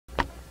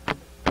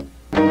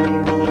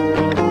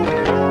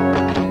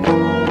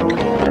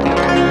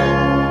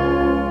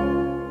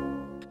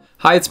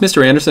Hi, it's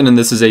Mr. Andersen, and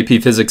this is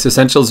AP Physics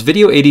Essentials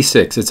Video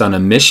 86. It's on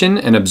emission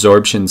and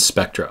absorption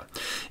spectra.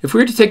 If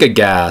we were to take a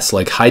gas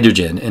like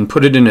hydrogen and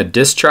put it in a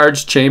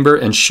discharge chamber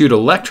and shoot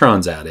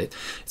electrons at it,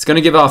 it's going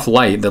to give off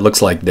light that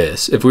looks like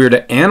this. If we were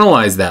to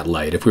analyze that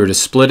light, if we were to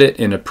split it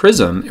in a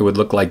prism, it would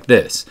look like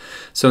this.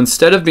 So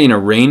instead of being a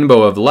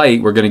rainbow of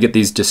light, we're going to get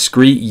these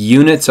discrete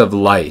units of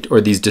light,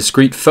 or these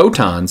discrete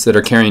photons that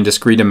are carrying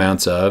discrete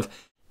amounts of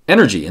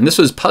energy. And this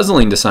was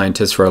puzzling to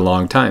scientists for a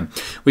long time.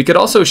 We could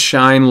also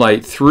shine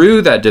light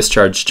through that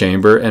discharge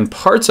chamber and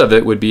parts of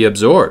it would be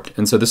absorbed.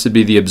 And so this would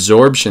be the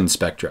absorption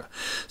spectra.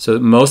 So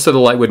most of the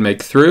light would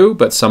make through,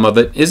 but some of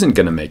it isn't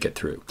going to make it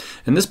through.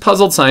 And this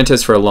puzzled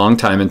scientists for a long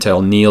time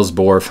until Niels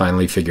Bohr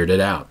finally figured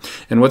it out.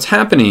 And what's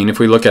happening, if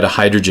we look at a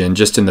hydrogen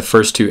just in the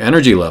first two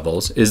energy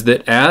levels, is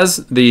that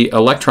as the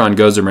electron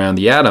goes around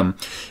the atom,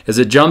 as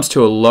it jumps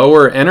to a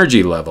lower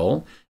energy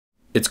level,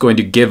 it's going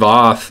to give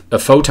off a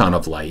photon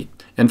of light.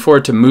 And for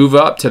it to move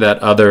up to that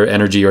other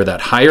energy or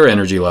that higher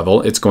energy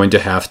level, it's going to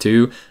have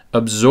to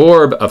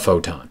absorb a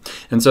photon.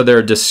 And so there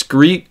are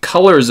discrete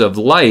colors of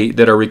light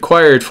that are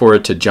required for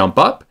it to jump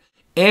up.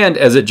 And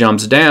as it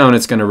jumps down,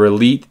 it's going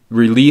to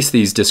release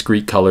these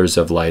discrete colors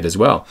of light as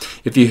well.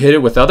 If you hit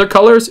it with other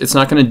colors, it's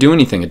not going to do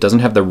anything. It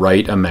doesn't have the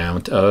right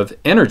amount of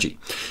energy.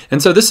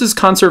 And so this is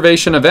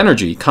conservation of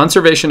energy.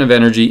 Conservation of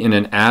energy in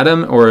an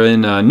atom or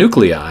in a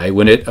nuclei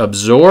when it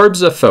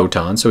absorbs a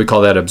photon. So we call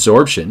that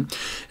absorption.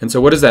 And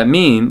so what does that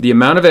mean? The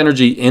amount of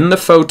energy in the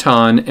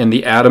photon and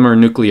the atom or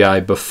nuclei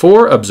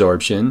before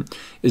absorption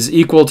is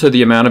equal to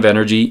the amount of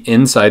energy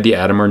inside the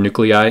atom or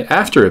nuclei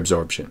after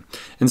absorption.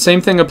 And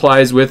same thing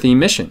applies with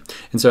emission.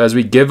 And so as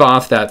we give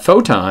off that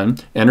photon,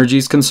 energy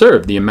is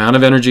conserved. The amount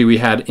of energy we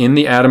had in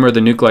the atom or the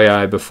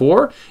nuclei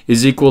before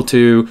is equal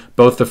to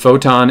both the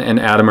photon and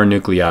atom or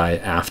nuclei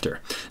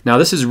after. Now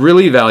this is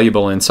really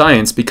valuable in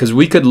science because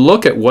we could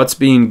look at what's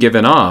being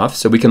given off,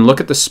 so we can look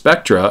at the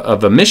spectra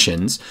of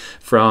emissions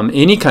from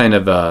any kind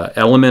of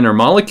element or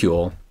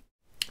molecule,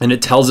 and it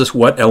tells us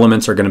what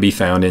elements are going to be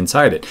found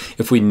inside it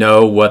if we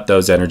know what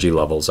those energy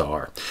levels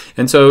are.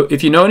 And so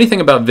if you know anything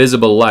about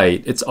visible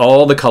light, it's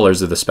all the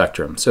colors of the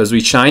spectrum. So as we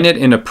shine it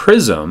in a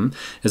prism,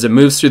 as it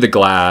moves through the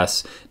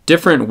glass,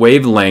 different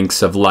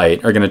wavelengths of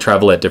light are going to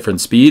travel at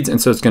different speeds,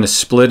 and so it's going to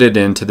split it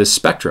into this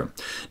spectrum.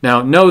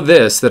 Now know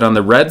this, that on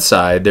the red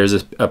side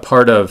there's a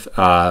part of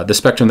the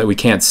spectrum that we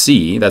can't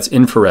see, that's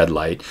infrared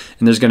light,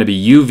 and there's going to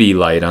be UV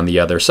light on the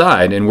other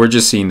side, and we're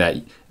just seeing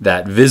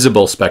that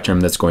visible spectrum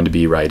that's going to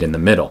be right in the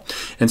middle.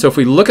 And so if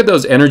we look at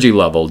those energy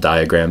level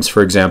diagrams,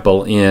 for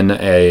example in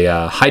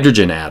a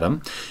hydrogen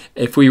atom,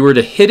 if we were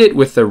to hit it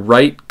with the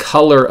right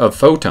color of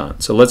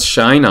photon, so let's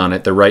shine on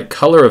it the right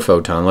color of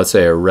photon, let's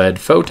say a red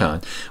photon,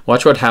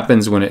 watch what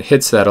happens when it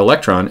hits that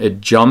electron.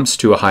 It jumps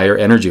to a higher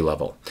energy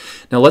level.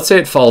 Now let's say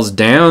it falls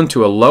down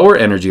to a lower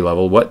energy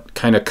level. What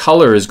kind of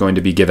color is going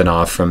to be given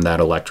off from that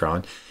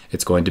electron?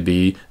 It's going to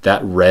be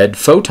that red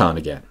photon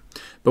again.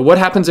 But what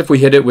happens if we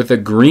hit it with a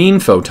green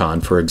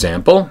photon, for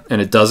example, and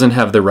it doesn't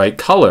have the right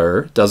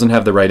color, doesn't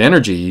have the right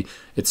energy?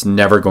 It's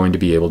never going to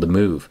be able to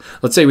move.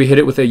 Let's say we hit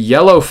it with a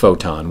yellow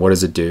photon. What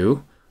does it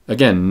do?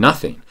 Again,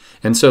 nothing.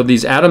 And so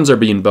these atoms are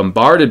being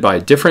bombarded by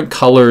different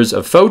colors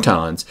of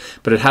photons,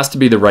 but it has to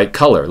be the right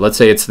color. Let's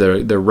say it's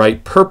the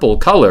right purple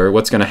color.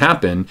 What's going to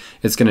happen?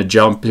 It's going to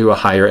jump to a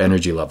higher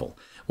energy level.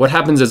 What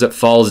happens as it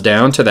falls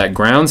down to that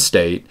ground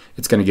state?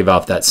 It's going to give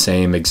off that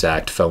same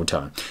exact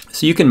photon.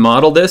 So you can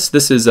model this.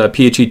 This is a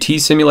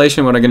PHET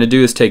simulation. What I'm going to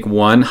do is take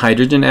one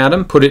hydrogen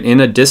atom, put it in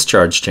a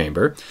discharge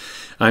chamber.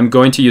 I'm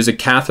going to use a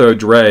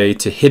cathode ray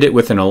to hit it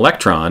with an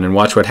electron, and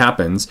watch what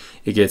happens.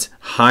 It gets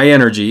high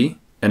energy,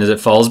 and as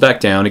it falls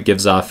back down, it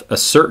gives off a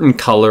certain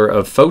color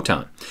of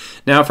photon.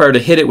 Now if I were to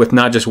hit it with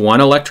not just one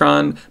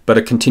electron, but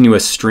a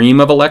continuous stream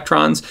of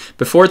electrons,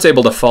 before it's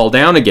able to fall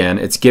down again,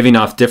 it's giving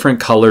off different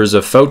colors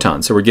of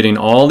photons. So we're getting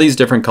all these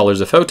different colors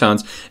of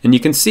photons, and you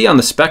can see on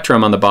the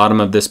spectrum on the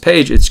bottom of this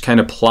page, it's kind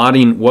of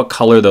plotting what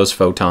color those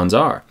photons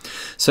are.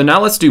 So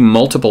now let's do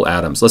multiple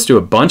atoms. Let's do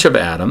a bunch of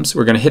atoms.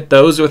 We're going to hit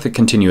those with a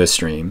continuous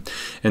stream.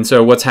 And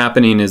so what's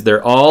happening is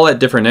they're all at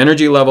different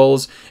energy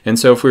levels, and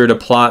so if we were to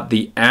plot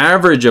the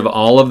average of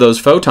all of those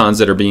photons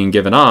that are being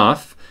given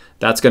off,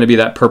 that's going to be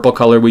that purple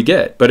color we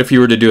get. But if you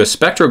were to do a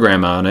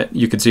spectrogram on it,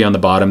 you could see on the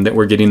bottom that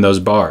we're getting those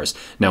bars.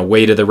 Now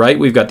way to the right,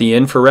 we've got the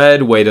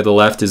infrared, way to the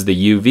left is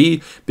the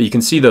UV, but you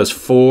can see those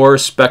four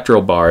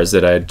spectral bars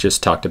that I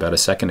just talked about a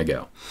second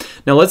ago.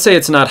 Now let's say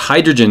it's not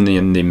hydrogen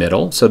in the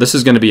middle, so this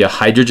is going to be a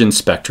hydrogen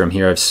spectrum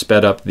here. I've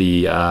sped up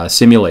the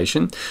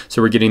simulation,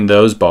 so we're getting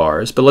those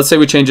bars. But let's say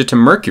we change it to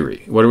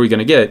mercury. What are we going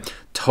to get?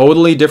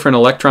 Totally different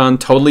electron,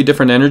 totally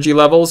different energy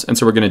levels, and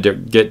so we're going to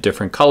get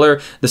different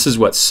color. This is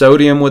what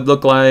sodium would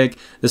look like.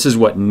 This is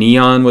what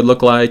neon would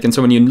look like. And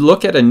so when you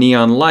look at a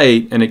neon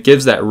light and it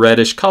gives that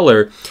reddish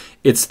color,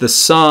 It's the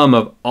sum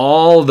of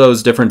all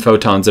those different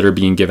photons that are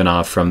being given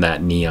off from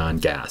that neon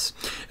gas.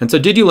 And so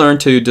did you learn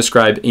to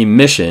describe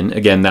emission,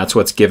 again, that's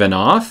what's given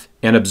off,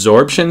 and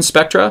absorption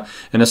spectra,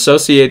 and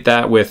associate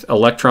that with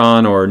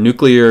electron or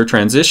nuclear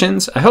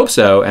transitions? I hope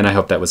so, and I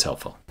hope that was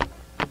helpful.